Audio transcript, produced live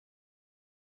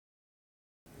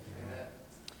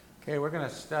Okay,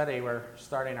 we're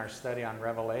starting our study on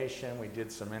Revelation. We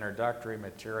did some introductory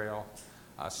material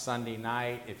Sunday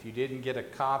night. If you didn't get a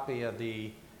copy of the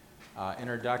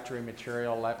introductory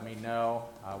material, let me know.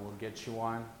 We'll get you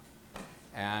one.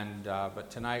 But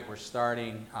tonight we're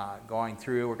starting going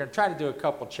through. We're going to try to do a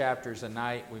couple chapters a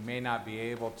night. We may not be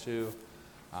able to.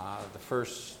 The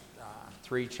first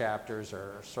three chapters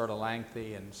are sort of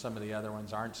lengthy, and some of the other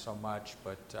ones aren't so much,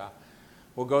 but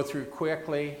we'll go through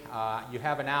quickly. You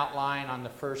have an outline on the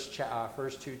first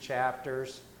two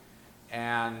chapters,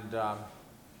 and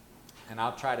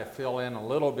I'll try to fill in a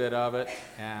little bit of it.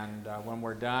 And when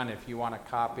we're done, if you want a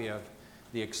copy of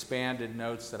the expanded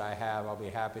notes that I have, I'll be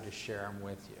happy to share them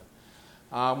with you.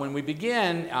 When we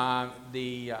begin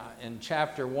in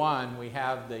chapter 1, we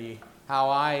have how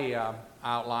I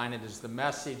outline it is the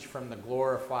message from the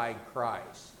glorified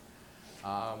Christ.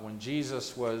 When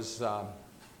Jesus was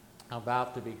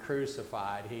about to be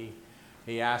crucified,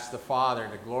 he asked the Father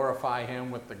to glorify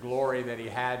him with the glory that he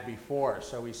had before.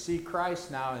 So we see Christ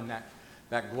now in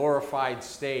that glorified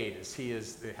state as he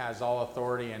has all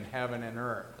authority in heaven and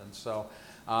earth. And so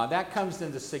that comes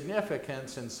into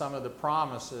significance in some of the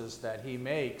promises that he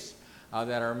makes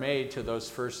that are made to those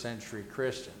first century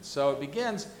Christians. So it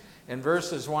begins in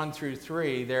verses 1 through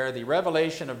 3, there, the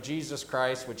revelation of Jesus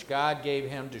Christ, which God gave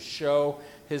him to show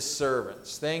his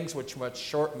servants, things which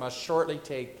must shortly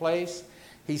take place.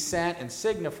 He sent and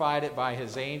signified it by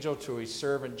his angel to his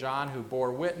servant John, who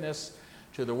bore witness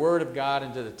to the word of God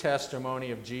and to the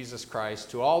testimony of Jesus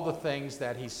Christ, to all the things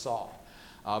that he saw.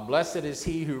 Blessed is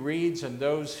he who reads and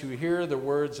those who hear the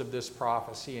words of this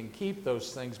prophecy and keep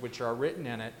those things which are written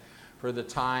in it, for the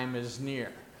time is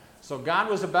near. So God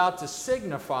was about to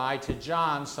signify to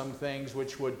John some things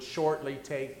which would shortly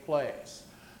take place.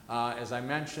 As I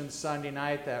mentioned Sunday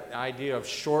night, that idea of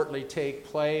shortly take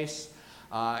place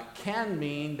can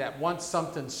mean that once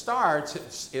something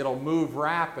starts, it'll move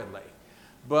rapidly.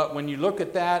 But when you look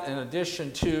at that in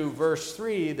addition to verse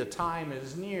 3, the time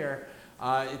is near,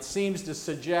 it seems to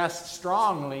suggest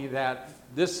strongly that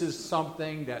this is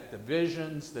something that the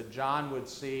visions that John would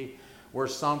see were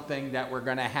something that were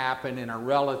going to happen in a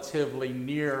relatively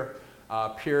near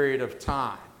period of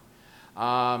time.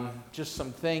 Just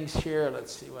some things here.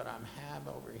 Let's see what I have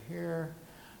over here.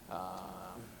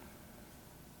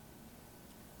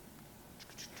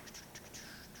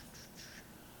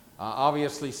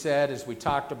 Obviously said, as we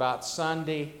talked about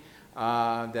Sunday,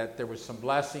 that there was some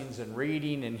blessings in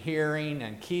reading and hearing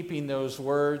and keeping those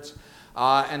words.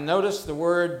 And notice the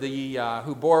word,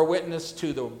 who bore witness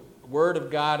to the word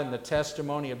of God and the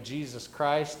testimony of Jesus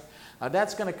Christ.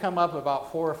 That's going to come up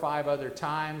about 4 or 5 other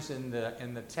times in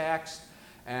the text.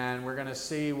 And we're going to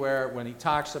see where when he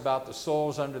talks about the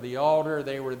souls under the altar,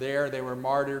 they were there, they were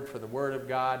martyred for the word of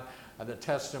God, the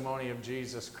testimony of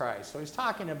Jesus Christ. So he's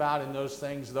talking about in those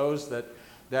things, those that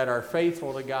are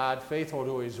faithful to God, faithful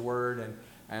to his word,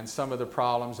 and some of the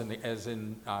problems, as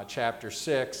in chapter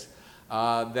 6,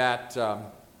 that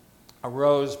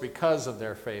arose because of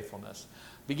their faithfulness.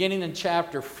 Beginning in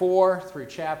chapter 4 through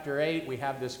chapter 8, we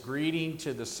have this greeting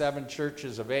to the 7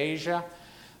 churches of Asia.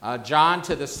 John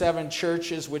to the 7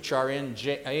 churches which are in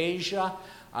Asia.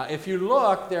 If you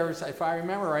look, if I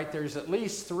remember right, there's at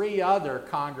least 3 other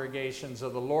congregations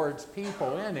of the Lord's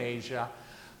people in Asia,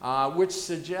 which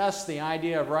suggests the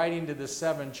idea of writing to the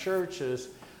 7 churches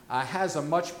has a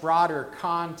much broader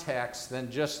context than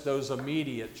just those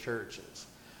immediate churches.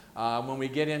 When we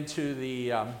get into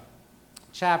the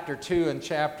chapter 2 and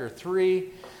chapter 3,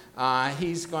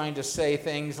 he's going to say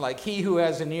things like, he who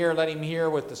has an ear, let him hear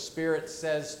what the Spirit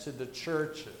says to the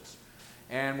churches.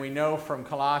 And we know from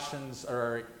from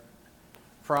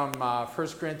 1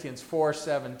 Corinthians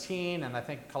 4:17, and I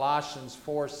think Colossians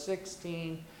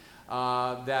 4:16,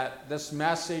 that this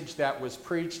message that was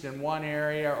preached in one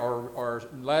area or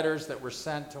letters that were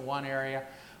sent to one area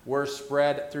were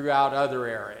spread throughout other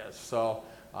areas. So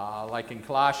like in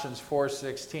Colossians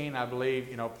 4:16, I believe,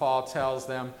 Paul tells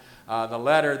them the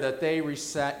letter that they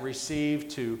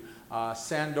received to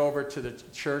send over to the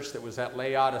church that was at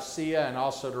Laodicea, and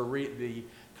also to read the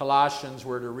Colossians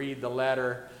were to read the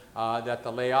letter that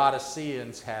the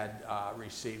Laodiceans had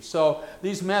received. So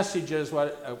these messages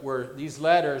these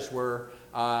letters were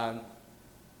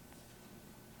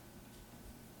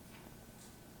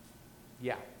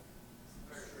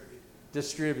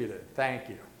distributed. Thank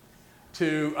you.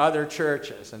 To other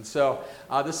churches. And so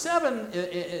the 7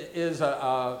 is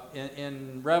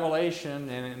in Revelation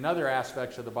and in other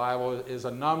aspects of the Bible is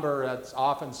a number that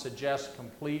often suggests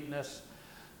completeness.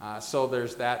 So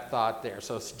there's that thought there.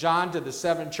 So John to the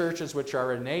 7 churches which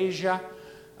are in Asia.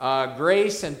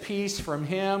 Grace and peace from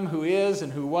him who is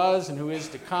and who was and who is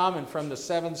to come, and from the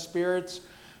seven spirits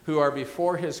who are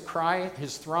before his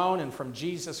throne, and from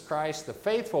Jesus Christ, the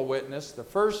faithful witness, the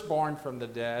firstborn from the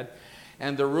dead,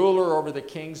 and the ruler over the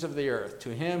kings of the earth.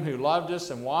 To him who loved us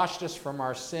and washed us from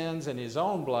our sins in his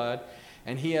own blood,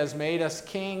 and he has made us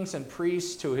kings and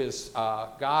priests to his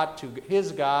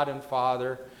God and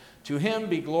Father. To him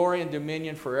be glory and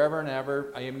dominion forever and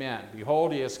ever. Amen.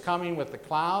 Behold, he is coming with the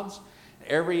clouds.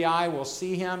 Every eye will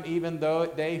see him, even though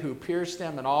they who pierced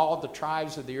him, and all the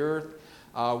tribes of the earth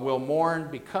will mourn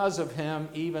because of him.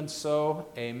 Even so,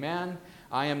 amen.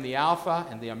 I am the Alpha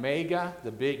and the Omega,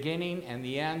 the beginning and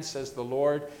the end, says the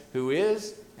Lord, who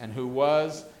is and who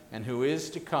was and who is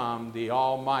to come, the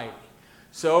Almighty.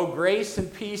 So grace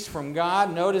and peace from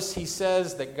God. Notice he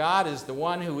says that God is the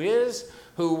one who is,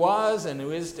 who was, and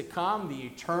who is to come, the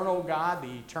eternal God, the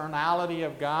eternality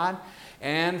of God.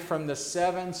 And from the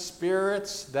seven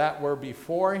spirits that were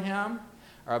before him,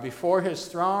 or before his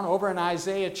throne, over in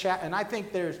Isaiah chapter, and I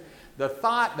think there's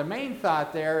the main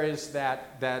thought there is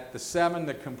that the seven,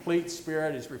 the complete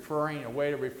spirit, is referring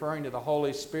to the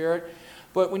Holy Spirit.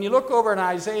 But when you look over in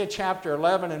Isaiah chapter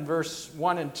 11 and verse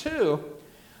 1 and 2,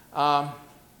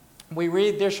 we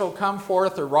read, there shall come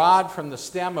forth a rod from the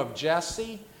stem of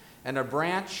Jesse, and a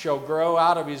branch shall grow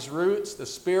out of his roots. The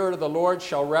Spirit of the Lord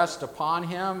shall rest upon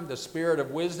him, the Spirit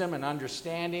of wisdom and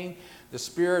understanding, the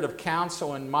Spirit of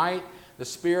counsel and might, the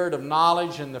Spirit of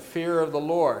knowledge and the fear of the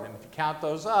Lord. And if you count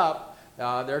those up,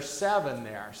 there's 7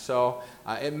 there. So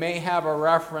it may have a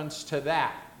reference to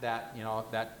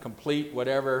that complete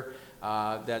whatever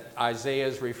that Isaiah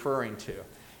is referring to.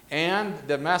 And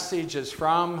the message is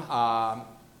from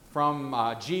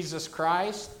Jesus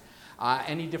Christ.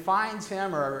 And he defines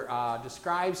him or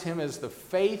describes him as the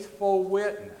faithful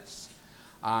witness.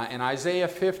 In Isaiah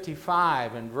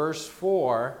 55 and verse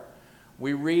 4,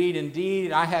 we read,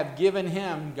 indeed, I have given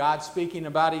him, God speaking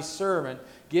about his servant,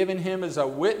 given him as a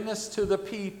witness to the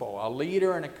people, a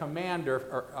leader and a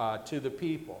commander to the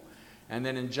people. And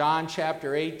then in John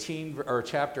chapter 8,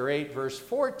 verse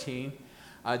 14,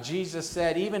 Jesus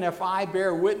said, even if I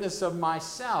bear witness of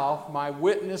myself, my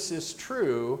witness is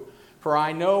true, for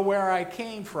I know where I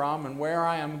came from and where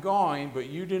I am going, but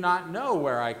you do not know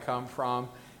where I come from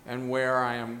and where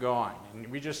I am going. And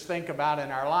we just think about in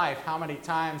our life how many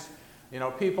times,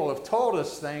 people have told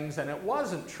us things and it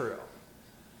wasn't true.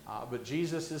 But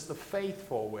Jesus is the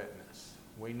faithful witness.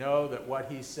 We know that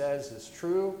what he says is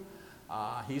true.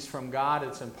 He's from God.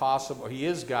 It's impossible. He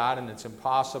is God, and it's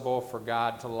impossible for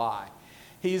God to lie.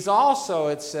 He's also,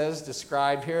 it says,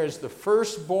 described here as the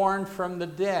firstborn from the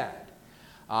dead.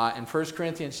 In 1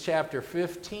 Corinthians chapter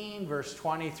 15, verse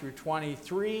 20 through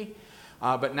 23,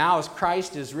 but now as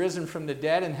Christ is risen from the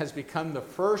dead and has become the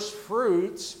first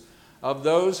fruits of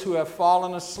those who have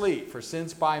fallen asleep. For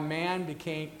since by man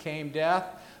came death,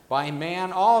 by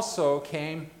man also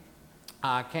came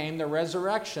the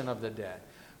resurrection of the dead.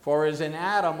 For as in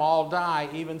Adam all die,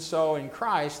 even so in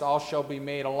Christ all shall be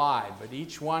made alive, but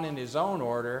each one in his own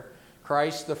order,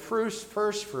 Christ the first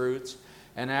fruits,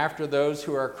 and after those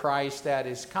who are Christ at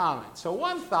his coming. So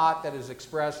one thought that is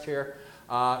expressed here,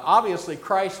 obviously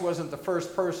Christ wasn't the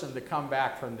first person to come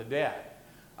back from the dead.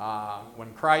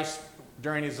 When Christ,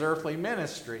 during his earthly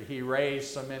ministry, he raised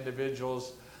some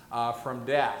individuals from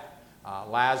death,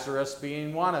 Lazarus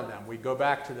being one of them. We go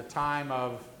back to the time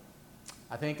of,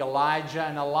 I think, Elijah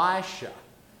and Elisha.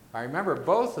 I remember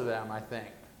both of them, I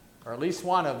think, or at least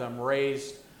one of them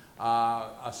raised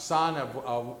a son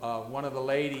of one of the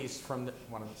ladies from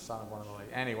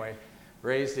anyway,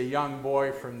 raised a young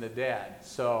boy from the dead.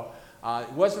 So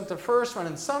it wasn't the first one,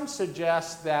 and some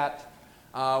suggest that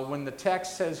when the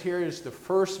text says here is the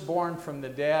firstborn from the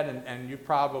dead, and you've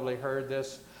probably heard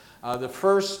this, the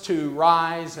first to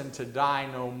rise and to die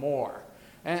no more.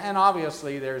 And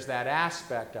obviously there's that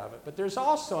aspect of it, but there's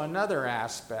also another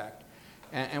aspect,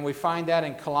 and we find that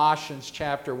in Colossians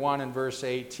chapter 1 and verse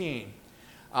 18.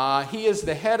 He is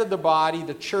the head of the body,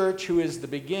 the church, who is the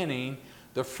beginning,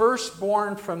 the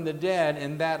firstborn from the dead,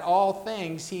 in that all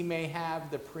things he may have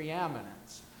the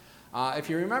preeminence. If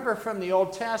you remember from the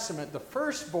Old Testament, the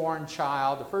firstborn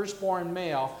child, the firstborn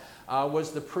male,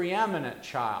 was the preeminent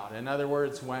child. In other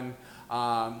words, when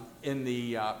in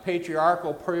the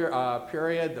patriarchal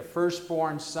period, the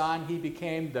firstborn son, he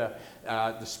became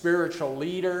the spiritual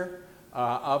leader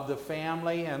of the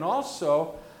family, and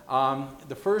also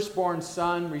the firstborn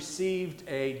son received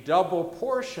a double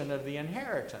portion of the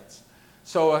inheritance.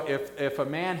 So if a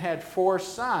man had 4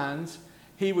 sons,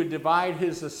 he would divide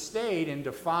his estate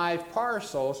into 5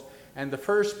 parcels, and the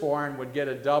firstborn would get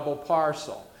a double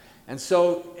parcel. And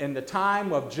so in the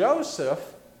time of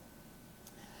Joseph,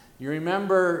 You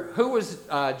remember who was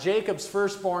Jacob's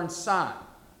firstborn son?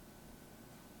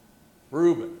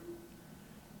 Reuben.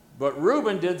 But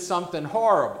Reuben did something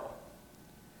horrible.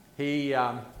 He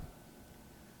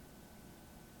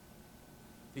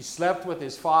slept with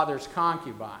his father's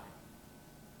concubine.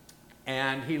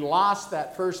 And he lost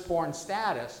that firstborn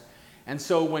status. And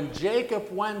so when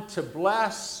Jacob went to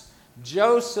bless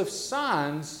Joseph's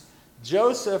sons,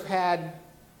 Joseph had,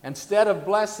 instead of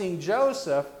blessing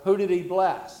Joseph, who did he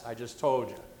bless? I just told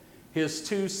you. His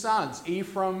two sons,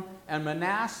 Ephraim and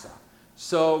Manasseh.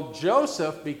 So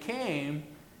Joseph became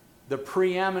the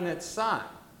preeminent son,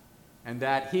 and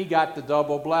that he got the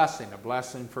double blessing, a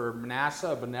blessing for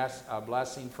Manasseh, a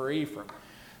blessing for Ephraim.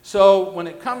 So when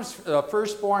it comes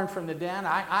firstborn from the den,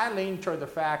 I lean toward the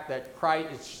fact that Christ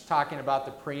is talking about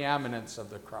the preeminence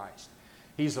of the Christ.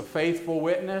 He's a faithful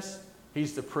witness.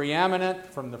 He's the preeminent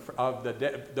from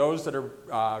those that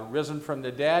are risen from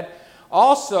the dead.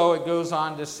 Also, it goes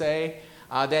on to say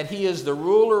that he is the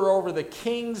ruler over the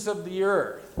kings of the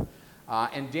earth.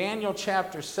 In Daniel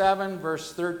chapter 7,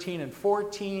 verse 13 and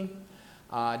 14,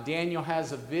 Daniel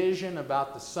has a vision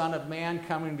about the Son of Man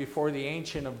coming before the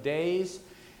Ancient of Days.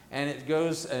 And it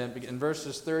goes in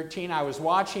verses 13, I was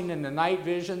watching in the night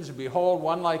visions, and behold,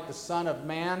 one like the Son of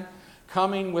Man,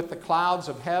 coming with the clouds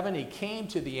of heaven. He came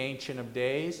to the Ancient of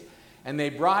Days, and they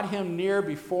brought him near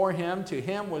before him. To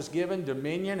him was given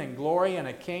dominion and glory and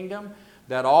a kingdom,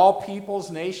 that all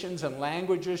peoples, nations, and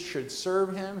languages should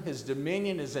serve him. His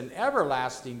dominion is an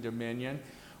everlasting dominion,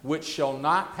 which shall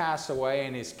not pass away,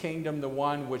 and his kingdom the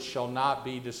one which shall not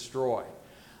be destroyed.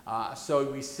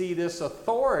 So we see this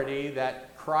authority that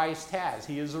Christ has.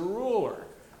 He is a ruler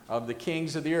of the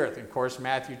kings of the earth. And of course,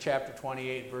 Matthew chapter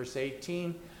 28, verse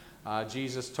 18,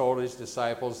 Jesus told his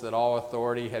disciples that all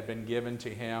authority had been given to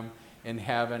him in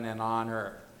heaven and on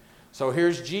earth. So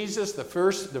here's Jesus, the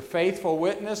faithful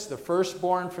witness, the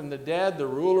firstborn from the dead, the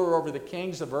ruler over the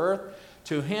kings of earth.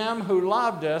 To him who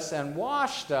loved us and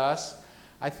washed us,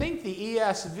 I think the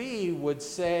ESV would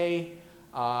say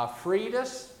freed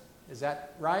us. Is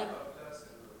that right? Loved us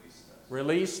and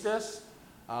released us.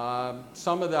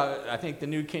 I think the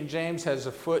New King James has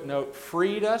a footnote,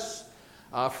 freed us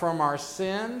from our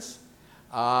sins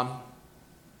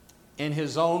in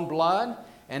his own blood,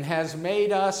 and has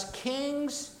made us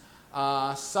kings.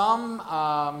 Some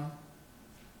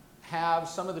have,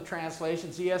 some of the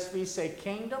translations, ESV say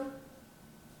kingdom.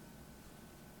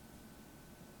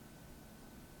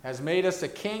 Has made us a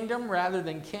kingdom rather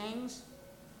than kings.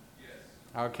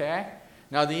 Yes. Okay.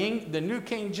 Now the New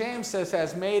King James says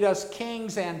has made us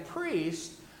kings and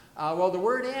priests. Well, the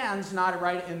word and's not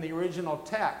right in the original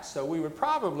text. So we would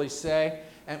probably say,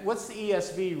 and what's the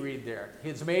ESV read there?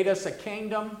 He's made us a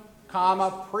kingdom,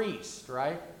 comma, priest,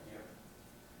 right?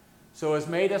 So has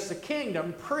made us a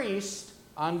kingdom, priest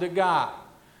unto God.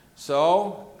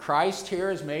 So Christ here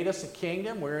has made us a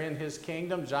kingdom. We're in his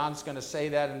kingdom. John's going to say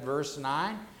that in verse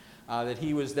 9, that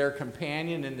he was their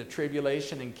companion in the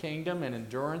tribulation and kingdom and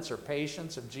endurance or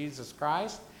patience of Jesus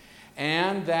Christ.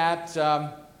 And that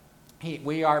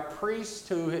we are priests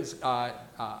to his God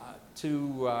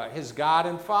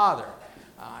and Father.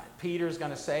 Peter's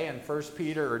going to say in 1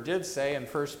 Peter, or did say in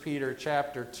 1 Peter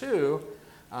chapter 2,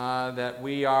 that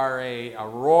we are a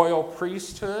royal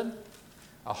priesthood,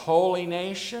 a holy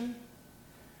nation,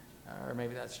 or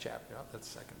maybe that's chapter,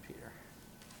 that's 2 Peter.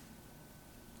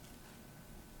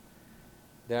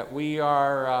 That we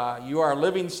are, you are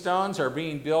living stones, are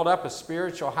being built up a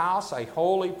spiritual house, a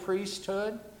holy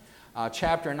priesthood.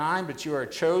 Chapter 9, but you are a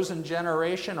chosen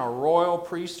generation, a royal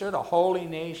priesthood, a holy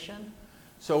nation.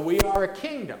 So we are a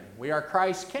kingdom. We are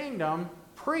Christ's kingdom,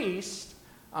 priest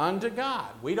unto God.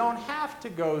 We don't have to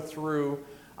go through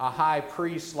a high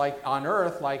priest like on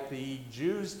earth like the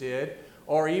Jews did,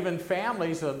 or even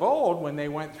families of old when they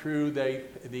went through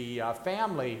the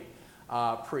family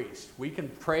priest. We can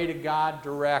pray to God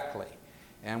directly,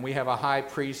 and we have a high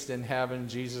priest in heaven,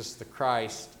 Jesus the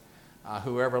Christ,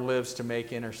 whoever lives to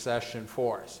make intercession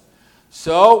for us.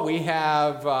 So we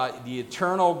have the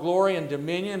eternal glory and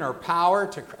dominion or power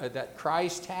that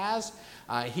Christ has.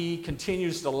 He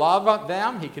continues to love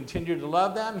them. He continued to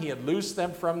love them. He had loosed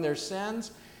them from their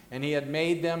sins, and he had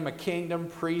made them a kingdom,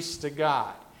 priests to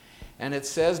God. And it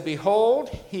says, behold,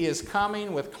 he is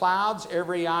coming with clouds.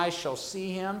 Every eye shall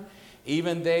see him.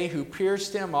 Even they who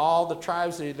pierced him, all the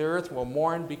tribes of the earth will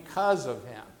mourn because of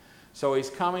him. So he's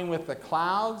coming with the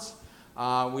clouds.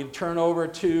 We turn over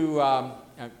to,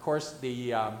 of course,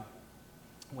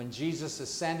 when Jesus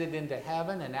ascended into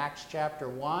heaven in Acts chapter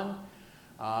 1,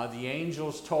 the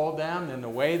angels told them in the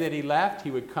way that he left, he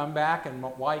would come back in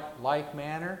like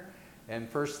manner In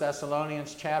 1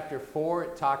 Thessalonians chapter 4,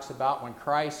 it talks about when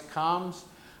Christ comes,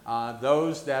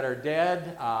 those that are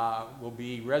dead will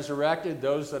be resurrected.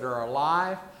 Those that are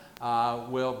alive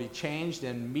will be changed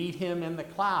and meet him in the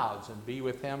clouds and be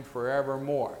with him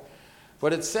forevermore.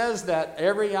 But it says that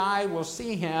every eye will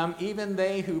see him, even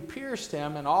they who pierced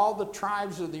him, and all the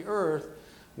tribes of the earth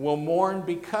will mourn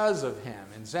because of him.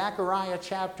 In Zechariah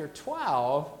chapter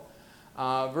 12,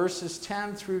 verses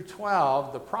 10 through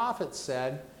 12, the prophet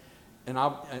said,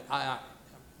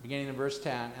 beginning in verse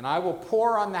 10, "And I will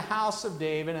pour on the house of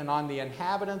David and on the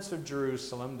inhabitants of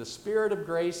Jerusalem the spirit of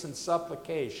grace and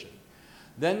supplication.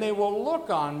 Then they will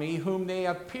look on me whom they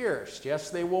have pierced.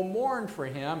 Yes, they will mourn for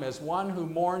him as one who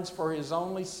mourns for his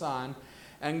only son,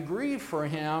 and grieve for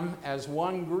him as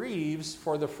one grieves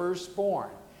for the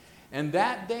firstborn. And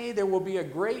that day there will be a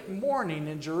great mourning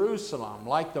in Jerusalem,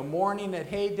 like the mourning at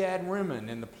Hadad-rimmon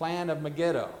in the plan of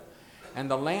Megiddo. And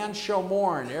the land shall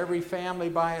mourn, every family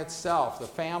by itself, the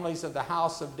families of the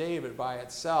house of David by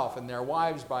itself, and their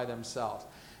wives by themselves,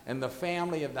 and the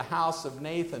family of the house of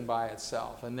Nathan by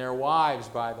itself, and their wives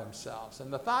by themselves."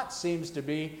 And the thought seems to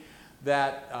be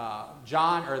that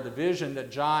John, or the vision that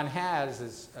John has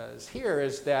is here,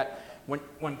 is that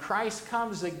when Christ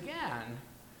comes again,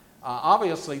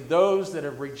 obviously those that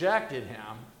have rejected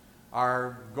him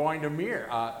are going to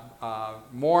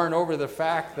mourn over the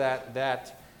fact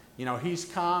that he's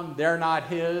come, they're not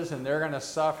his, and they're going to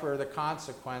suffer the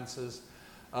consequences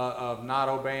of not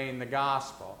obeying the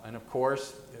gospel. And of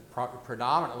course,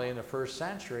 predominantly in the first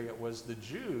century, it was the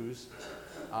Jews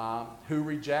who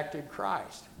rejected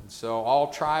Christ. And so all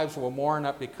tribes will mourn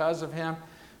up because of him.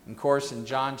 And of course, in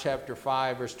John chapter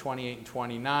 5, verse 28 and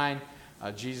 29,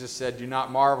 Jesus said, "Do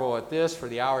not marvel at this, for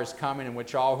the hour is coming in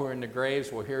which all who are in the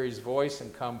graves will hear his voice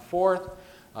and come forth.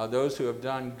 Those who have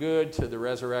done good to the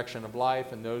resurrection of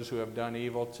life, and those who have done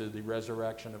evil to the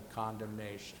resurrection of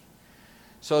condemnation."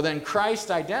 So then Christ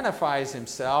identifies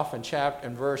himself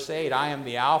in verse 8, "I am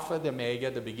the Alpha, the Omega,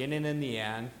 the beginning and the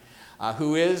end,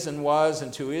 who is and was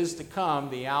and who is to come,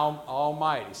 the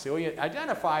Almighty." So he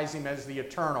identifies him as the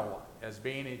eternal one, as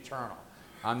being eternal.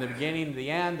 I'm the beginning, the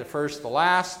end, the first, the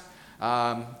last,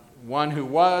 one who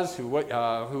was,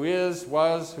 who is,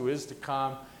 was, who is to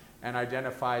come, and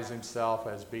identifies himself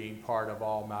as being part of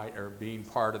Almighty, or being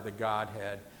part of the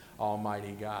Godhead,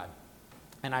 Almighty God.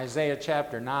 In Isaiah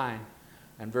chapter 9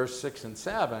 and verse 6 and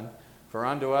 7, "For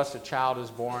unto us a child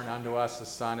is born, unto us a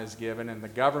son is given, and the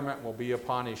government will be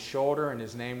upon his shoulder, and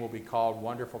his name will be called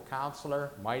Wonderful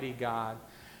Counselor, Mighty God,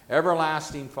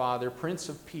 Everlasting Father, Prince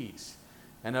of Peace.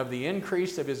 And of the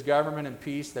increase of his government and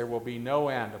peace there will be no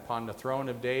end upon the throne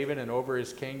of David and over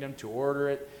his kingdom, to order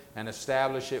it and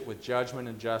establish it with judgment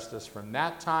and justice from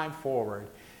that time forward,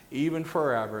 even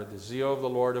forever. The zeal of the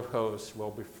Lord of hosts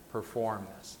will perform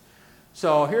this."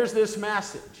 So here's this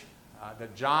message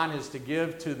that John is to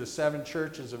give to the 7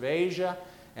 churches of Asia,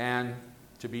 and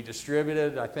to be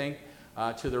distributed, I think,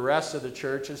 to the rest of the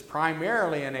churches,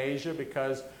 primarily in Asia,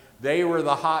 because they were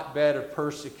the hotbed of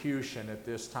persecution at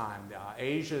this time.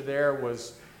 Asia there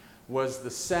was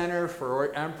the center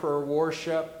for emperor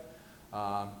worship.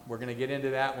 We're going to get into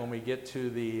that when we get to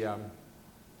the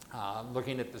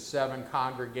looking at the 7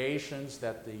 congregations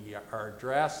that are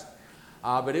addressed.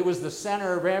 But it was the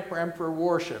center of emperor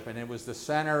worship, and it was the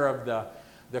center of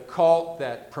the cult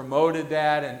that promoted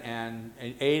that and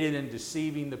aided in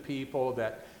deceiving the people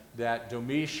that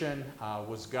Domitian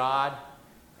was God,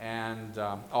 and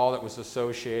all that was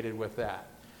associated with that.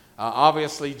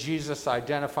 Obviously, Jesus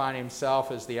identifying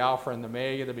himself as the Alpha and the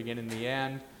Omega, the beginning and the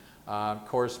end,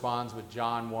 corresponds with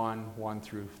John 1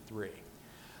 through 3.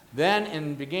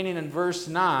 Then, beginning in verse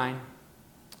 9,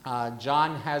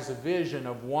 John has a vision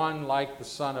of one like the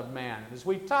Son of Man. As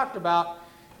we talked about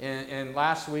in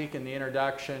last week in the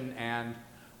introduction, and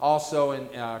also in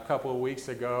a couple of weeks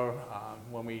ago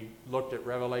when we looked at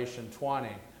Revelation 20,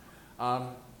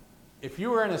 if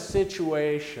you were in a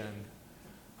situation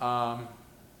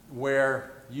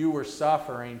where you were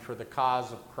suffering for the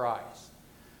cause of Christ,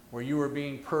 where you were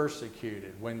being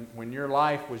persecuted, when your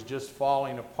life was just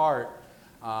falling apart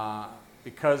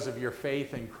because of your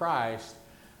faith in Christ,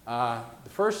 the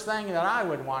first thing that I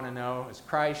would want to know is,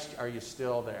 Christ, are you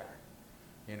still there?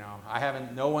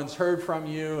 No one's heard from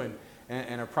you,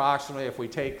 and approximately, if we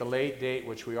take the late date,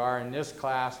 which we are in this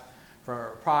class, for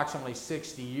approximately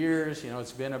 60 years,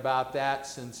 it's been about that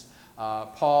since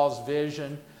Paul's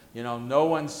vision. No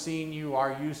one's seen you.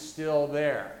 Are you still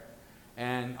there?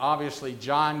 And obviously,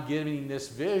 John giving this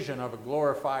vision of a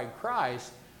glorified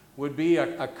Christ would be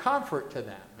a comfort to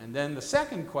them. And then the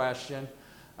second question,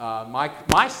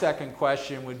 my second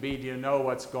question would be, do you know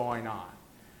what's going on?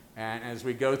 And as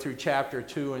we go through chapter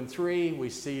 2 and 3, we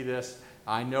see this.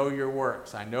 I know your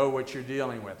works. I know what you're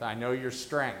dealing with. I know your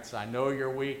strengths. I know your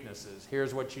weaknesses.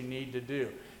 Here's what you need to do.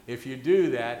 If you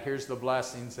do that, here's the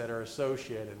blessings that are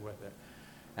associated with it.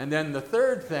 And then the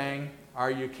third thing, are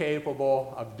you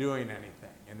capable of doing anything?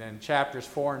 And then chapters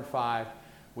 4 and 5,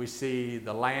 we see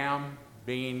the Lamb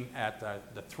being at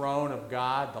the throne of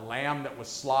God, the Lamb that was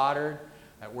slaughtered.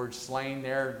 That word slain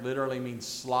there literally means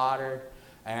slaughtered.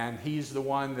 And he's the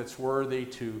one that's worthy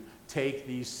to take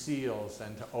these seals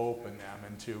and to open them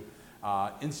and to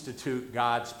institute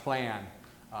God's plan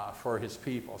for his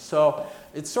people. So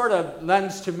it sort of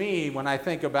lends to me, when I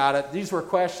think about it, these were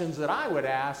questions that I would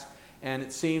ask, and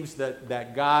it seems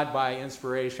that God, by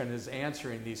inspiration, is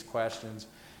answering these questions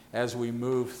as we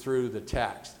move through the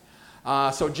text.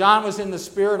 So John was in the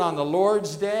Spirit on the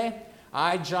Lord's day.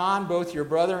 I, John, both your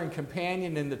brother and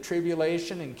companion in the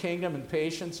tribulation and kingdom and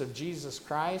patience of Jesus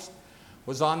Christ,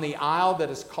 was on the isle that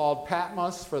is called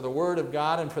Patmos for the word of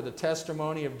God and for the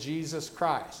testimony of Jesus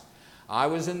Christ. I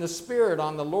was in the Spirit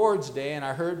on the Lord's day, and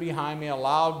I heard behind me a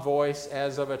loud voice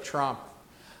as of a trumpet.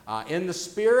 In the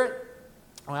Spirit,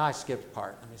 well, I skipped a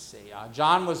part. Let me see.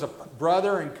 John was a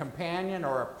brother and companion,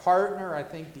 or a partner, I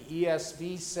think the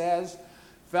ESV says.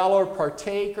 Fellow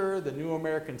partaker, the New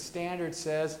American Standard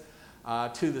says,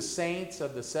 to the saints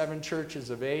of the 7 churches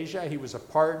of Asia. He was a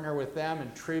partner with them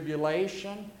in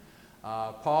tribulation.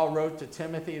 Paul wrote to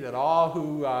Timothy that all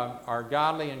who are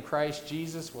godly in Christ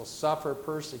Jesus will suffer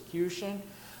persecution.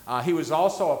 He was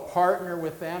also a partner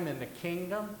with them in the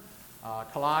kingdom.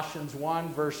 Colossians 1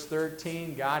 verse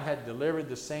 13, God had delivered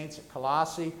the saints at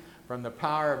Colossae from the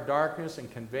power of darkness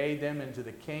and conveyed them into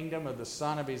the kingdom of the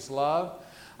Son of his love.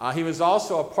 He was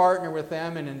also a partner with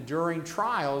them in enduring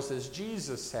trials as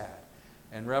Jesus had.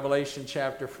 In Revelation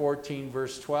chapter 14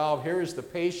 verse 12, here is the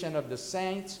patient of the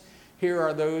saints. Here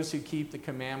are those who keep the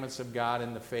commandments of God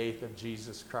in the faith of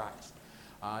Jesus Christ.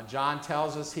 John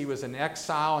tells us he was an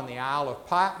exile in the Isle of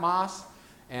Patmos,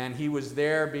 and he was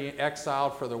there being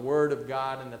exiled for the word of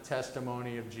God and the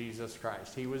testimony of Jesus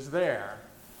Christ. He was there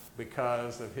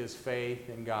because of his faith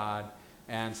in God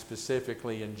and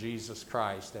specifically in Jesus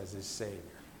Christ as his Savior.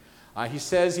 He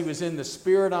says he was in the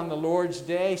Spirit on the Lord's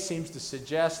day. Seems to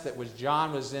suggest that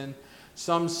John was in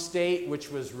some state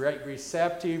which was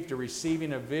receptive to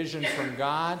receiving a vision from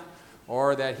God,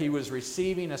 or that he was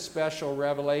receiving a special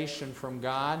revelation from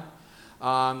God.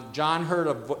 John heard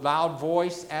a loud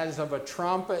voice as of a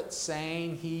trumpet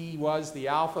saying he was the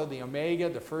Alpha, the Omega,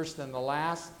 the first and the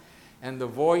last. And the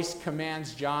voice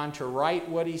commands John to write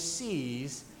what he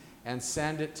sees and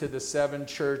send it to the 7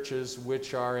 churches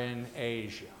which are in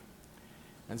Asia.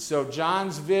 And so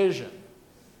John's vision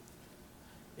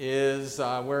is,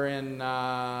 we're in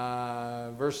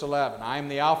verse 11. I am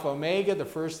the Alpha Omega, the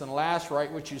first and last.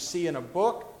 Write what you see in a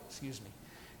book,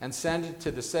 and send it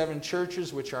to the 7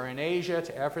 churches which are in Asia,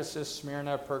 to Ephesus,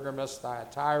 Smyrna, Pergamos,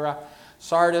 Thyatira,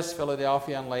 Sardis,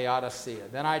 Philadelphia, and Laodicea.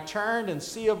 Then I turned and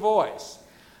see a voice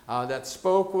that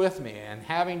spoke with me. And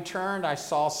having turned, I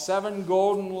saw 7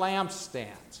 golden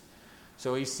lampstands.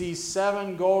 So he sees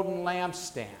 7 golden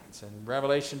lampstands. In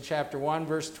Revelation chapter 1,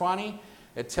 verse 20,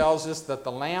 it tells us that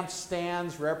the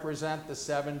lampstands represent the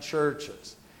 7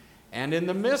 churches. And in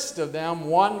the midst of them,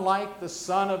 one like the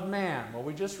Son of Man. Well,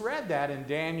 we just read that in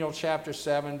Daniel chapter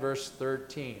 7, verse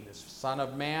 13. This Son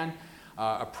of Man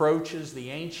approaches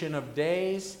the Ancient of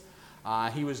Days.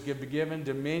 He was given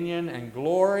dominion and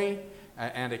glory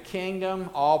and a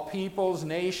kingdom. All peoples,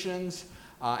 nations,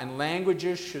 and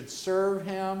languages should serve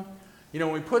him. You know,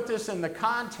 we put this in the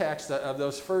context of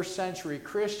those first century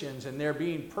Christians, and they're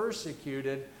being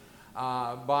persecuted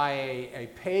by a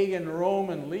pagan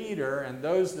Roman leader and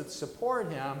those that support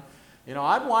him. You know,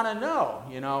 I'd want to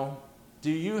know,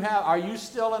 are you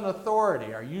still in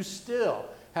authority? Are you still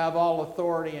have all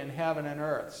authority in heaven and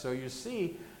earth? So you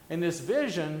see, in this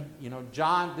vision,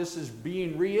 John, this is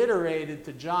being reiterated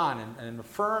to John and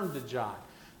affirmed to John.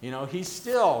 He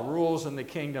still rules in the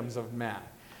kingdoms of men.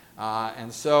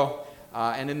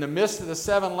 And in the midst of the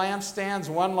 7 lampstands,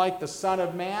 one like the Son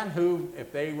of Man, who,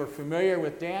 if they were familiar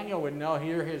with Daniel, would know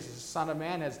here his Son of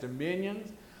Man has dominion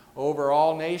over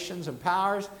all nations and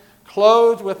powers,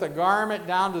 clothed with a garment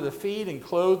down to the feet and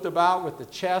clothed about with the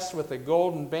chest with a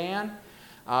golden band.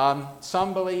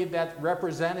 Some believe that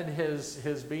represented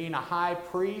his being a high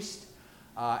priest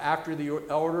after the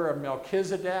order of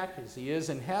Melchizedek, as he is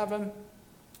in heaven.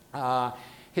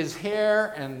 His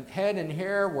hair and head and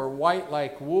hair were white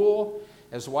like wool,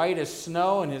 as white as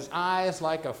snow, and his eyes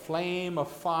like a flame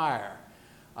of fire.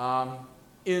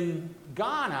 In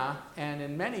Ghana and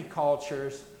in many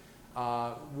cultures,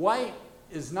 white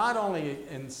is not only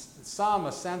in some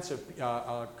a sense of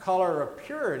a color of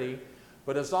purity,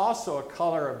 but is also a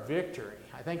color of victory.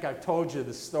 I think I've told you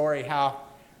the story how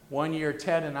one year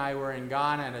Ted and I were in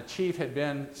Ghana, and a chief had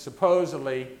been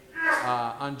supposedly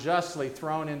unjustly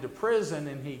thrown into prison,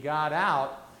 and he got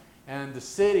out, and the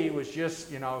city was just,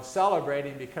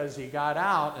 celebrating because he got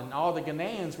out, and all the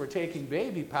Ghanaians were taking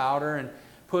baby powder and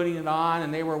putting it on,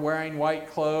 and they were wearing white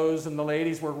clothes, and the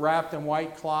ladies were wrapped in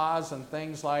white cloths and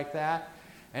things like that.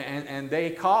 And they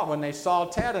called, when they saw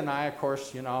Ted and I, of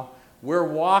course, we're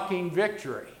walking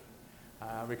victory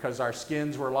because our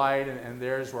skins were light and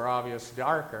theirs were obviously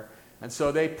darker. And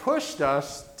so they pushed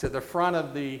us to the front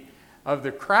of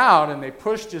the crowd, and they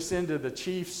pushed us into the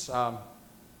chief's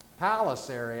palace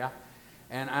area.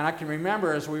 And I can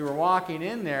remember as we were walking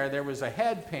in there was a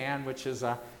head pan, which is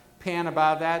a pan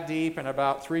about that deep and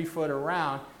about 3 foot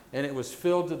around, and it was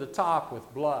filled to the top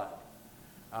with blood,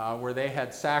 where they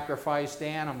had sacrificed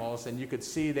animals, and you could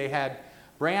see they had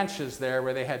branches there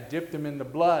where they had dipped them in the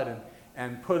blood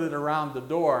and put it around the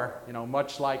door,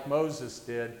 much like Moses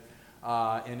did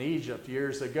in Egypt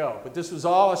years ago. But this was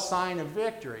all a sign of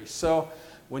victory. So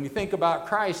when you think about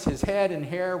Christ, his head and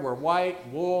hair were white,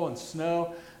 wool, and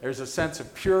snow. There's a sense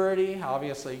of purity.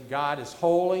 Obviously, God is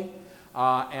holy.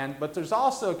 But there's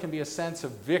also can be a sense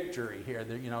of victory here,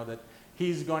 that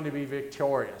he's going to be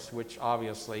victorious, which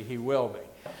obviously he will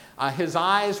be. His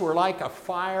eyes were like a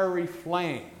fiery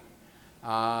flame.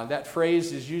 That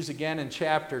phrase is used again in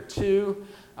chapter 2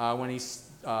 when he's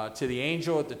to the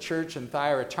angel at the church in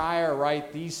Thyatira,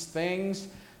 write these things,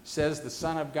 says the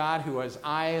Son of God, who has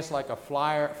eyes like a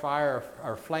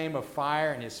flame of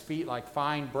fire, and his feet like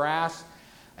fine brass.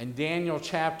 In Daniel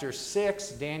chapter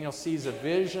 6, Daniel sees a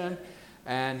vision.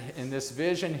 And in this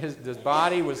vision, his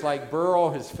body was like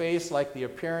beryl, his face like the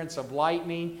appearance of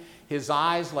lightning, his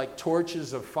eyes like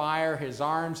torches of fire, his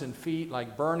arms and feet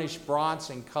like burnished bronze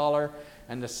in color,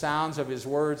 and the sounds of his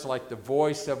words like the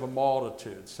voice of a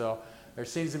multitude. So there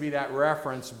seems to be that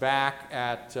reference back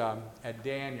at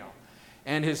Daniel.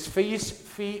 And his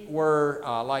feet were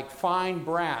like fine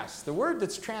brass. The word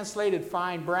that's translated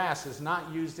fine brass is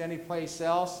not used anyplace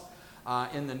else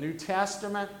in the New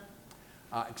Testament.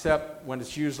 Except when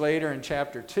it's used later in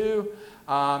chapter 2.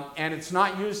 And it's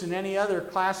not used in any other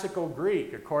classical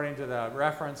Greek, according to the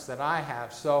reference that I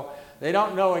have. So they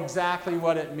don't know exactly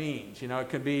what it means. It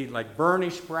could be like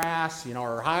burnished brass,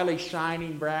 or highly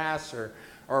shining brass,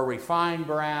 or refined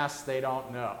brass. They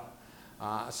don't know.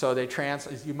 So they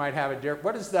you might have a different.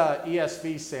 What does the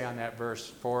ESV say on that verse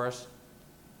for us?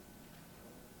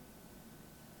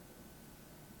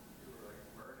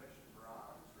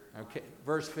 Okay,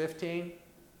 verse 15.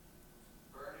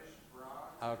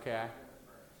 Okay.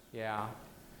 Yeah.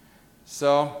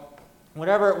 So,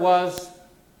 whatever it was,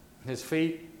 his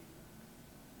feet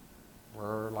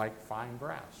were like fine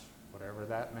brass, whatever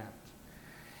that meant.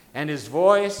 And his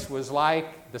voice was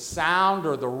like the sound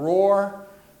or the roar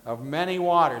of many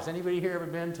waters. Anybody here ever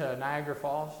been to Niagara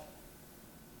Falls?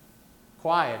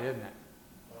 Quiet, isn't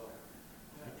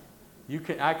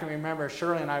it? I can remember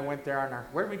Shirley and I went there on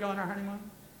where did we go on our honeymoon?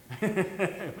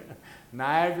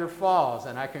 Niagara Falls.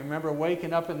 And I can remember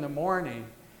waking up in the morning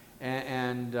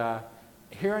and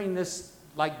hearing this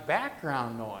like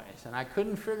background noise, and I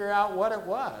couldn't figure out what it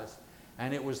was.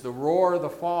 And it was the roar of the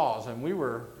falls, and we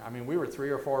were 3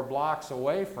 or 4 blocks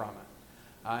away from it.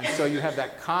 And so you have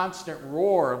that constant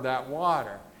roar of that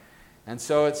water. And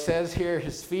so it says here,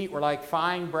 his feet were like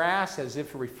fine brass, as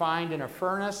if refined in a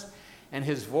furnace, and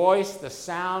his voice the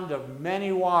sound of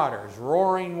many waters,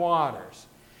 roaring waters.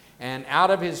 And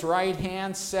out of his right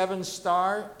hand 7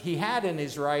 stars. He had in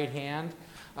his right hand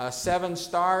 7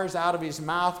 stars. Out of his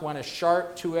mouth went a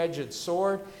sharp 2-edged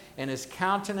sword, and his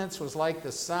countenance was like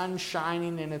the sun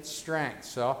shining in its strength.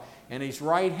 So in his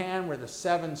right hand were the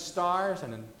 7 stars,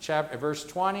 and in verse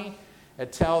 20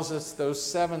 it tells us those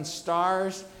 7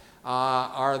 stars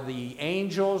are the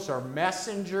angels or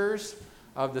messengers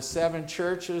of the 7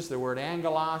 churches. The word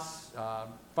angelos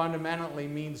fundamentally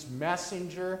means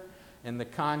messenger. In the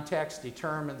context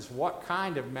determines what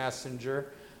kind of messenger.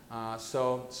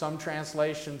 So some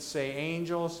translations say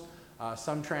angels,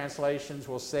 some translations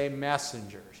will say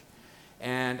messengers.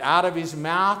 And out of his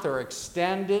mouth are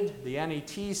extended, the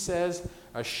NET says,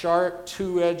 a sharp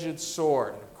 2-edged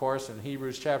sword. Of course, in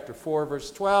Hebrews chapter 4,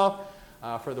 verse 12,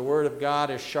 for the word of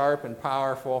God is sharp and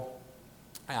powerful,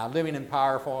 living and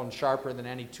powerful and sharper than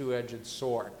any 2-edged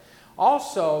sword.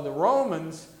 Also, the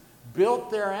Romans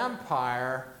built their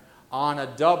empire on a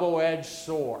double-edged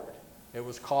sword. It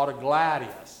was called a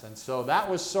gladius. And so that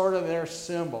was sort of their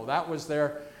symbol. That was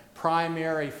their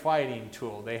primary fighting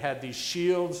tool. They had these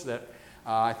shields that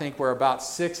I think were about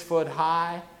 6 foot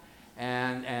high.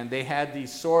 And they had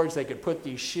these swords. They could put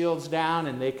these shields down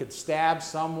and they could stab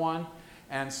someone.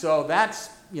 And so that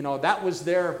was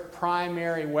their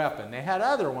primary weapon. They had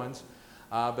other ones,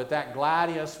 but that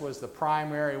gladius was the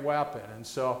primary weapon. And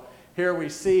so here we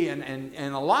see, and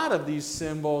a lot of these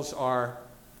symbols are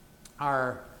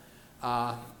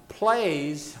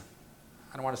plays.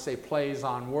 I don't want to say plays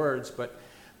on words,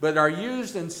 but are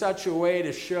used in such a way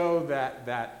to show that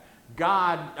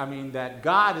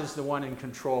God is the one in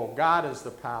control. God is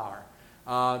the power.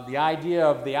 The idea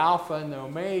of the Alpha and the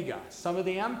Omega. Some of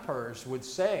the emperors would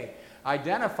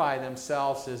identify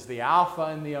themselves as the Alpha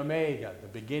and the Omega, the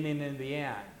beginning and the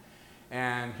end.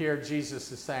 And here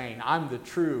Jesus is saying, I'm the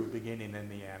true beginning and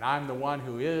the end. I'm the one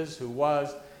who is, who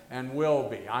was, and will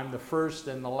be. I'm the first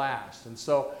and the last. And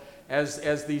so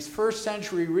as these first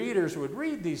century readers would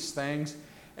read these things,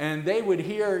 and they would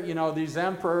hear, these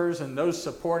emperors and those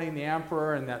supporting the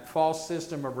emperor and that false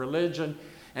system of religion,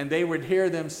 and they would hear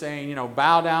them saying,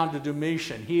 bow down to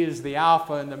Domitian. He is the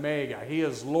Alpha and the Omega. He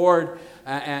is Lord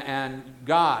and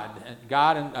God,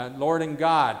 Lord and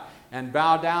God, and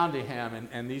bow down to him.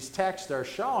 And these texts are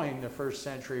showing the first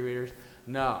century readers,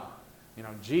 no,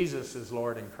 Jesus is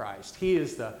Lord in Christ. He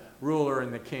is the ruler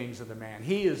and the kings of the man.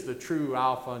 He is the true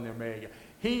Alpha and the Omega.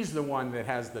 He's the one that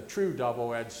has the true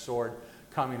double-edged sword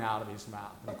coming out of his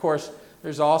mouth. And of course,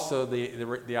 there's also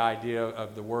the idea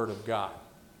of the Word of God.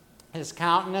 His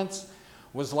countenance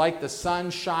was like the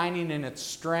sun shining in its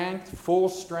strength, full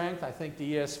strength. I think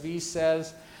the ESV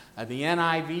says. The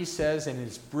NIV says in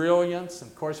his brilliance. And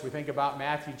of course, we think about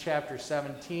Matthew chapter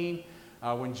 17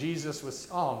 when Jesus was...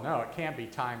 Oh, no, it can't be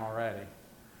time already.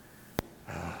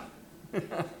 I'm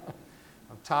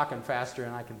talking faster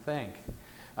than I can think.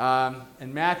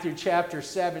 In Matthew chapter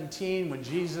 17, when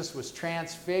Jesus was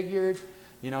transfigured,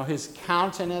 his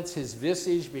countenance, his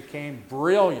visage became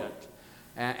brilliant.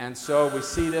 And so we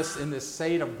see this in this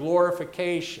state of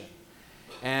glorification.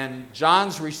 And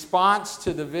John's response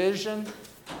to the vision,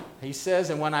 he says,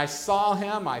 and when I saw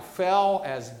him, I fell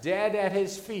as dead at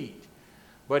his feet.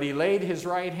 But he laid his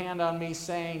right hand on me,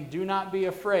 saying, do not be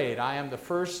afraid. I am the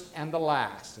first and the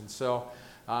last. And so,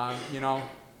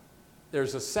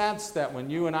 there's a sense that when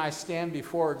you and I stand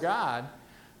before God,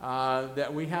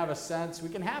 that we can have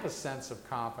a sense of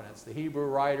confidence. The Hebrew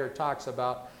writer talks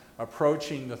about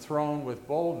approaching the throne with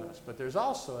boldness, but there's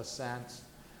also a sense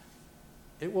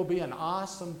it will be an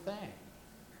awesome thing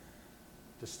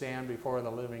to stand before the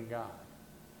living God.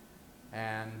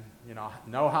 And,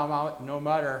 no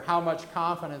matter how much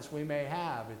confidence we may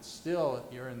have, it's still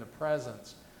you're in the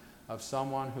presence of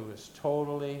someone who is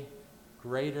totally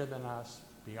greater than us,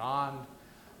 beyond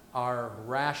our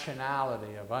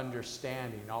rationality of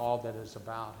understanding all that is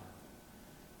about him.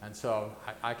 And so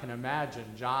I can imagine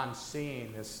John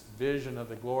seeing this vision of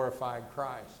the glorified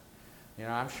Christ.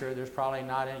 I'm sure there's probably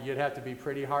you'd have to be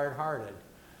pretty hard-hearted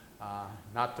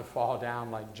not to fall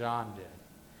down like John did.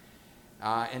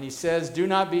 And he says, do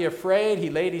not be afraid.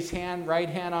 He laid his right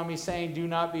hand on me, saying, do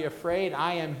not be afraid.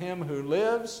 I am him who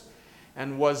lives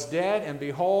and was dead, and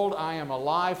behold, I am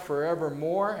alive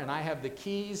forevermore, and I have the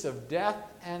keys of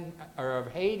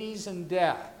of Hades and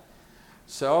death.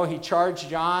 So he charged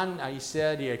John. He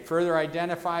said he further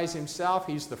identifies himself.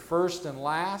 He's the first and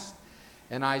last.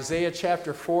 In Isaiah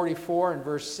chapter 44 and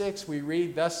verse 6, we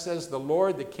read, thus says the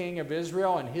Lord, the King of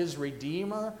Israel, and his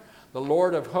Redeemer, the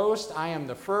Lord of hosts, I am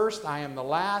the first, I am the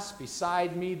last.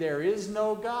 Beside me there is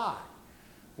no God.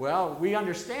 Well, we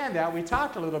understand that. We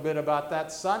talked a little bit about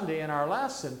that Sunday in our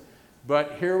lesson.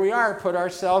 But here we are, put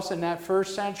ourselves in that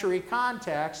first century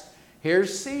context.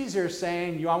 Here's Caesar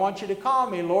saying, I want you to call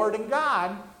me Lord and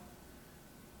God.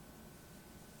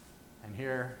 And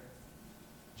here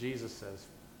Jesus says,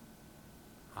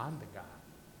 I'm the God.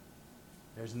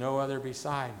 There's no other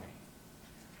beside me.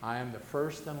 I am the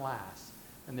first and last.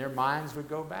 And their minds would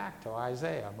go back to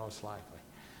Isaiah, most likely.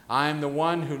 I am the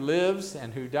one who lives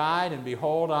and who died, and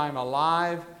behold, I am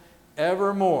alive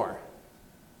evermore.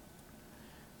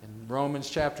 In Romans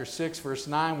chapter 6, verse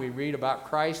 9, we read about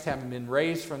Christ having been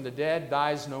raised from the dead,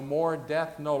 dies no more,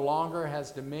 death no longer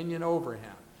has dominion over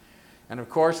him. And of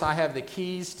course, I have the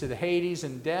keys to the Hades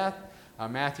and death.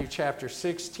 Matthew chapter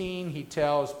 16, he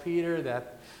tells Peter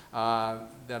that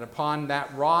upon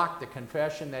that rock, the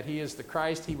confession that he is the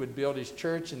Christ, he would build his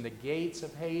church, and the gates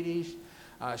of Hades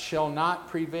shall not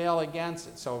prevail against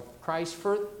it. So Christ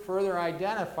further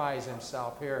identifies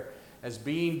himself here as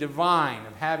being divine,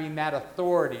 of having that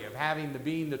authority, of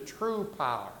being the true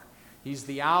power. He's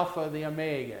the Alpha, the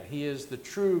Omega. He is the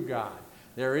true God.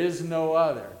 There is no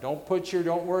other.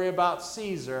 Don't worry about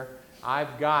Caesar.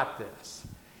 I've got this.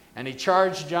 And he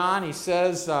charged John, he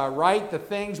says, write the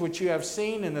things which you have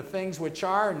seen and the things which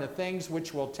are and the things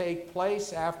which will take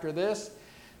place after this.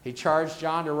 He charged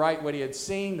John to write what he had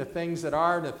seen, the things that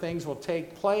are, and the things will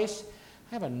take place.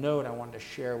 I have a note I wanted to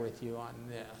share with you on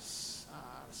this.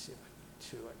 Let's see if I can get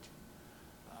to it.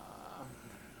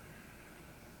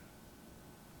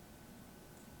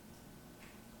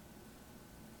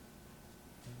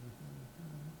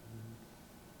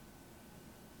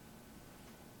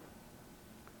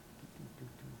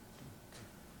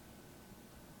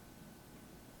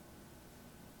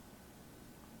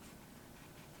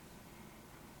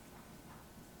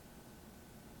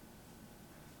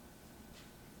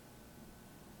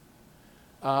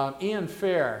 Ian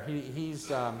Fair,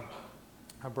 he's a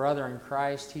brother in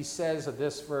Christ. He says of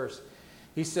this verse,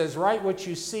 he says, write what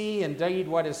you see, indeed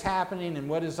what is happening and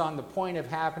what is on the point of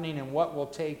happening and what will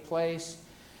take place.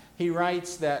 He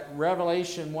writes that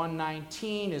Revelation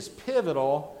 1:19 is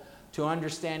pivotal to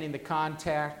understanding the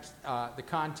content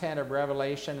of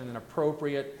Revelation and an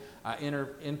appropriate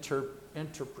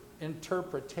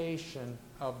interpretation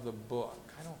of the book.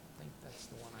 I don't think that's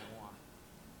the one I want.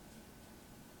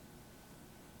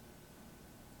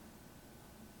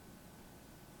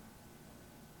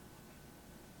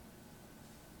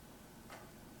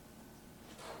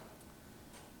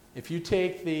 If you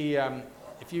take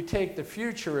the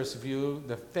futurist view,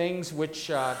 the things which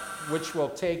will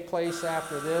take place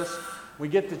after this, we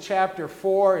get to chapter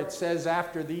 4. It says,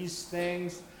 after these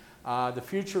things, the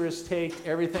futurists take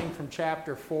everything from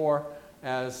chapter 4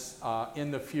 as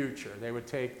in the future. They would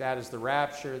take that as the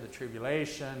rapture, the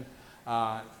tribulation,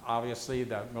 obviously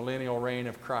the millennial reign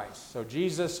of Christ. So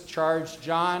Jesus charged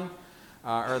John,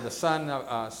 or the Son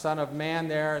of Man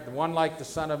there, the one like the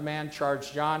Son of Man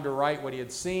charged John to write what he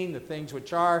had seen, the things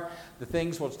which are, the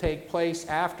things will take place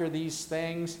after these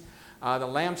things. The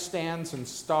lampstands and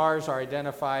stars are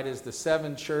identified as the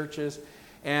 7 churches,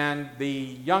 and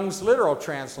the Young's literal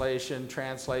translation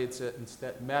translates it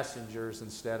instead messengers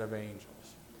instead of angels.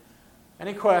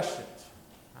 Any questions?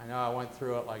 I know I went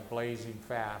through it like blazing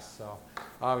fast, so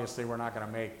obviously we're not going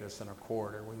to make this in a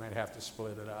quarter. We might have to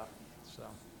split it up.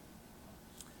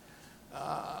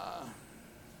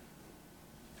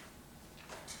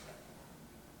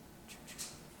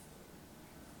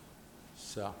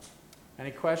 So,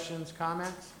 any questions,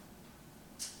 comments?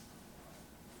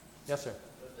 Yes, sir.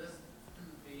 Would this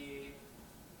be,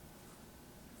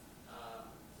 so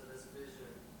this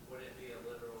vision, would it be a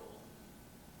literal,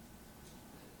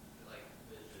 like,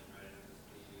 vision, right? It would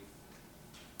just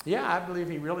be... Yeah, I believe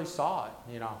he really saw it,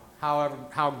 However,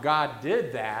 how God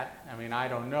did that, I mean, I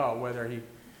don't know whether he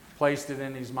placed it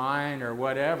in his mind or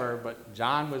whatever, but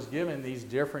John was given these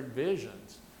different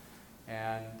visions.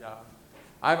 And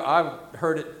I've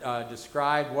heard it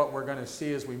described what we're going to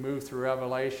see as we move through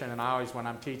Revelation, and I always, when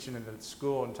I'm teaching it at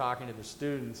school and talking to the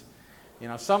students,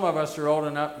 some of us are old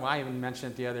enough, well, I even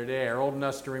mentioned it the other day, are old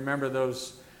enough to remember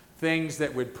those things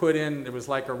that would put in, it was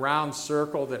like a round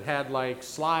circle that had like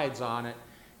slides on it,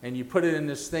 and you put it in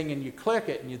this thing and you click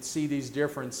it and you'd see these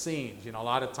different scenes. A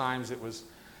lot of times it was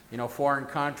foreign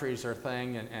countries or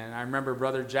thing, and I remember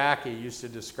Brother Jackie used to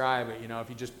describe it, if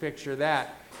you just picture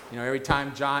that, every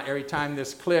time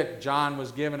this clicked, John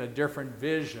was given a different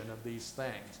vision of these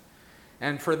things.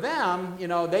 And for them,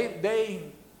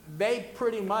 they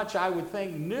pretty much, I would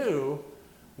think, knew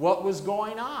what was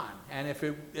going on. And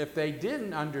if they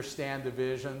didn't understand the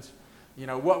visions,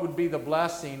 what would be the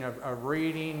blessing of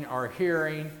reading or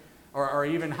hearing, or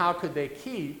even how could they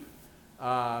keep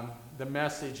the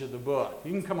message of the book?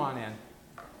 You can come on in.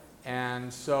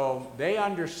 And so they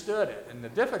understood it. And the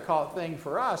difficult thing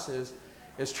for us is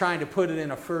trying to put it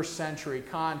in a first century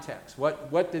context.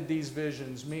 What did these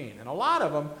visions mean? And a lot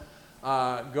of them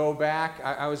go back.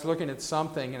 I was looking at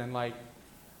something and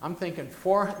I'm thinking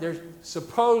there's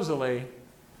supposedly,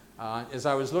 as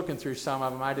I was looking through some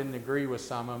of them, I didn't agree with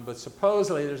some of them, but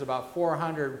supposedly there's about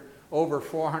over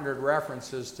 400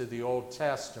 references to the Old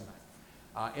Testament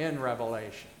in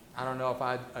Revelation. I don't know if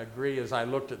I agree. As I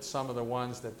looked at some of the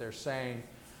ones that they're saying,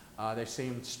 they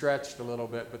seem stretched a little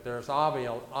bit, but there's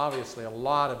obviously a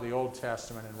lot of the Old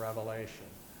Testament in Revelation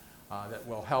that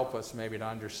will help us maybe to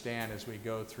understand as we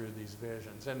go through these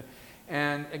visions.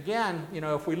 And again,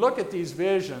 if we look at these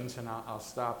visions, and I'll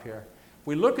stop here. If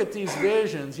we look at these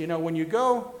visions, when you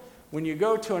go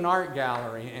to an art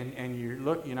gallery and you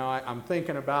look, I'm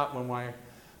thinking about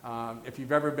if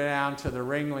you've ever been down to the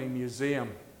Ringling Museum.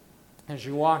 As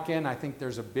you walk in, I think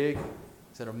there's a big,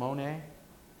 is it a Monet?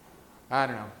 I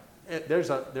don't know. There's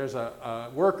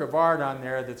a work of art on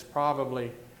there that's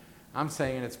probably, I'm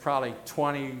saying it's probably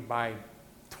 20 by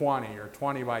 20 or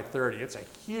 20 by 30. It's a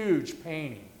huge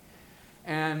painting.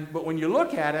 But when you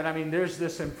look at it, I mean, there's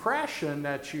this impression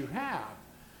that you have.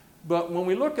 But when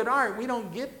we look at art, we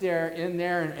don't get in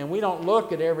there and we don't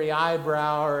look at every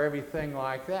eyebrow or everything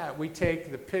like that. We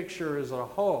take the picture as a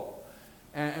whole.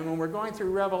 And when we're going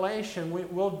through Revelation,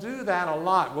 we'll do that a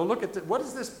lot. We'll look at what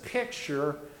does this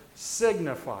picture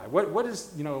signify? What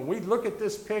is, we look at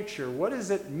this picture, what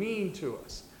does it mean to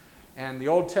us? And the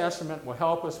Old Testament will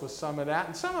help us with some of that.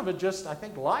 And some of it just, I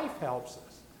think life helps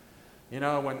us.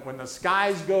 When the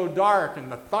skies go dark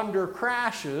and the thunder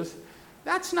crashes,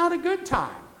 that's not a good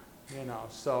time.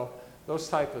 So those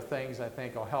type of things I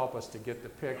think will help us to get the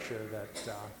picture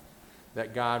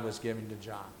that God was giving to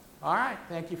John. All right,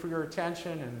 thank you for your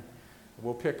attention, and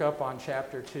we'll pick up on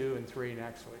chapter 2 and 3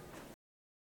 next week.